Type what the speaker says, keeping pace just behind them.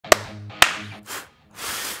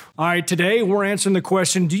All right, today we're answering the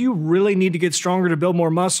question, do you really need to get stronger to build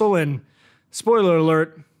more muscle? And spoiler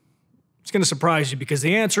alert, it's going to surprise you because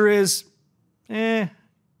the answer is,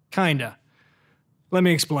 kinda. Let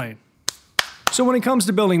me explain. So when it comes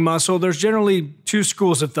to building muscle, there's generally two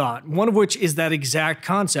schools of thought, one of which is that exact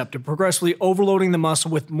concept of progressively overloading the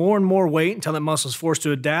muscle with more and more weight until that muscle is forced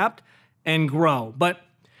to adapt and grow. But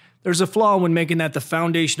there's a flaw when making that the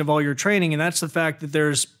foundation of all your training, and that's the fact that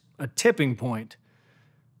there's a tipping point.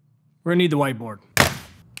 We're gonna need the whiteboard.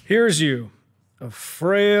 Here's you, a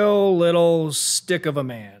frail little stick of a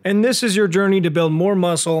man. And this is your journey to build more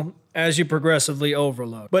muscle as you progressively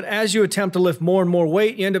overload. But as you attempt to lift more and more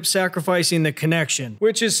weight, you end up sacrificing the connection,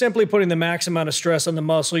 which is simply putting the max amount of stress on the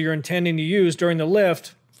muscle you're intending to use during the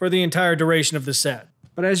lift for the entire duration of the set.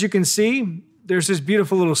 But as you can see, there's this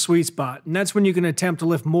beautiful little sweet spot, and that's when you can attempt to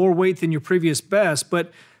lift more weight than your previous best,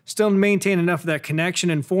 but still maintain enough of that connection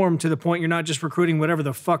and form to the point you're not just recruiting whatever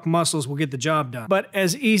the fuck muscles will get the job done. But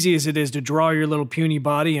as easy as it is to draw your little puny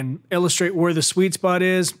body and illustrate where the sweet spot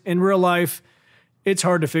is, in real life, it's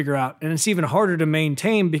hard to figure out. And it's even harder to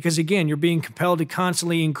maintain because, again, you're being compelled to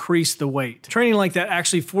constantly increase the weight. Training like that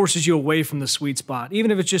actually forces you away from the sweet spot,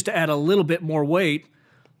 even if it's just to add a little bit more weight,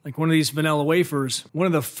 like one of these vanilla wafers. One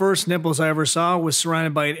of the first nipples I ever saw was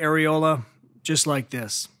surrounded by an areola just like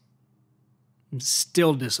this. I'm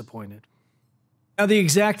still disappointed. Now, the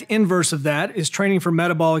exact inverse of that is training for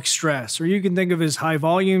metabolic stress, or you can think of it as high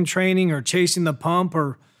volume training or chasing the pump,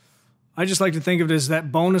 or I just like to think of it as that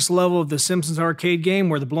bonus level of the Simpsons arcade game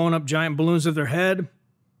where they're blowing up giant balloons of their head.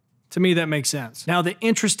 To me, that makes sense. Now, the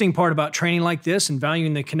interesting part about training like this and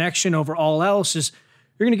valuing the connection over all else is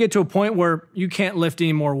you're going to get to a point where you can't lift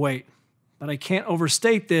any more weight. But I can't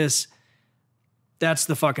overstate this. That's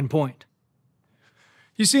the fucking point.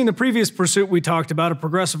 You see, in the previous pursuit we talked about, of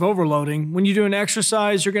progressive overloading, when you do an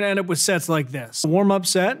exercise, you're going to end up with sets like this. A warm-up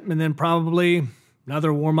set, and then probably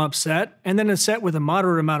another warm-up set, and then a set with a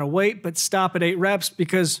moderate amount of weight, but stop at 8 reps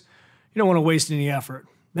because you don't want to waste any effort.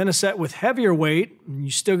 Then a set with heavier weight, and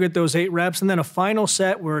you still get those 8 reps, and then a final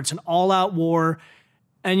set where it's an all-out war,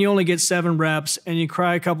 and you only get 7 reps, and you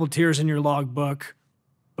cry a couple tears in your logbook.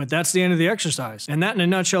 But that's the end of the exercise. And that, in a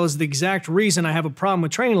nutshell, is the exact reason I have a problem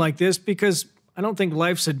with training like this, because I don't think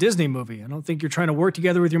life's a Disney movie. I don't think you're trying to work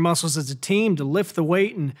together with your muscles as a team to lift the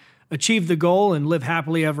weight and achieve the goal and live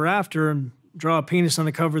happily ever after and draw a penis on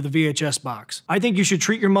the cover of the VHS box. I think you should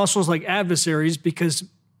treat your muscles like adversaries because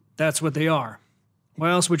that's what they are.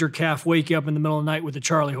 Why else would your calf wake you up in the middle of the night with a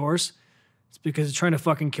Charlie horse? It's because it's trying to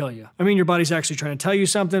fucking kill you. I mean, your body's actually trying to tell you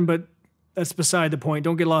something, but that's beside the point.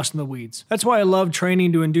 Don't get lost in the weeds. That's why I love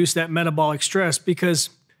training to induce that metabolic stress, because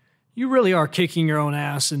you really are kicking your own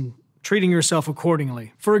ass and treating yourself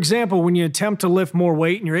accordingly. For example, when you attempt to lift more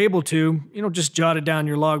weight and you're able to, you don't just jot it down in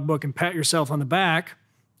your logbook and pat yourself on the back.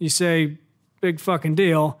 You say, big fucking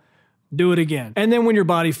deal, do it again. And then when your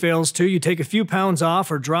body fails to, you take a few pounds off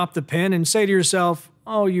or drop the pin and say to yourself,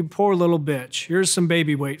 oh, you poor little bitch, here's some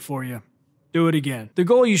baby weight for you. Do it again. The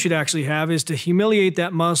goal you should actually have is to humiliate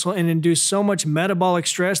that muscle and induce so much metabolic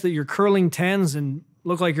stress that you're curling tens and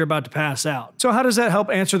look like you're about to pass out. So how does that help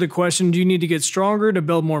answer the question, do you need to get stronger to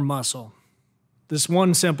build more muscle? This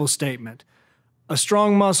one simple statement. A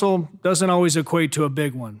strong muscle doesn't always equate to a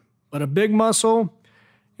big one, but a big muscle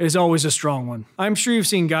is always a strong one. I'm sure you've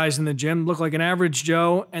seen guys in the gym look like an average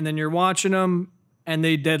Joe, and then you're watching them and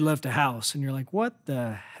they deadlift a house, and you're like, what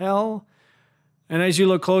the hell? And as you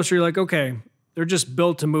look closer, you're like, okay, they're just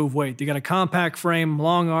built to move weight. They got a compact frame,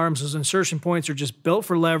 long arms, those insertion points are just built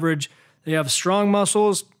for leverage. They have strong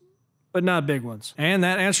muscles, but not big ones. And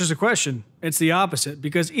that answers the question. It's the opposite,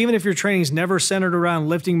 because even if your training is never centered around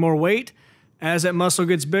lifting more weight, as that muscle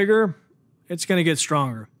gets bigger, it's going to get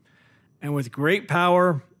stronger. And with great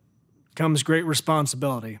power comes great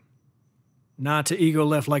responsibility. Not to ego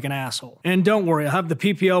lift like an asshole. And don't worry, I'll have the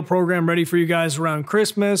PPL program ready for you guys around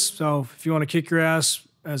Christmas, so if you want to kick your ass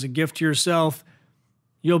as a gift to yourself,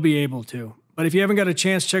 you'll be able to. But if you haven't got a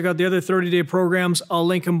chance, check out the other 30-day programs. I'll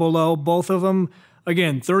link them below. Both of them,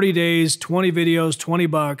 again, 30 days, 20 videos,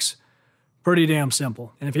 $20. Pretty damn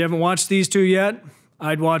simple. And if you haven't watched these two yet,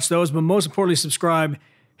 I'd watch those. But most importantly, subscribe,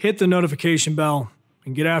 hit the notification bell,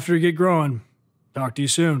 and get after it, get growing. Talk to you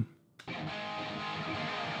soon.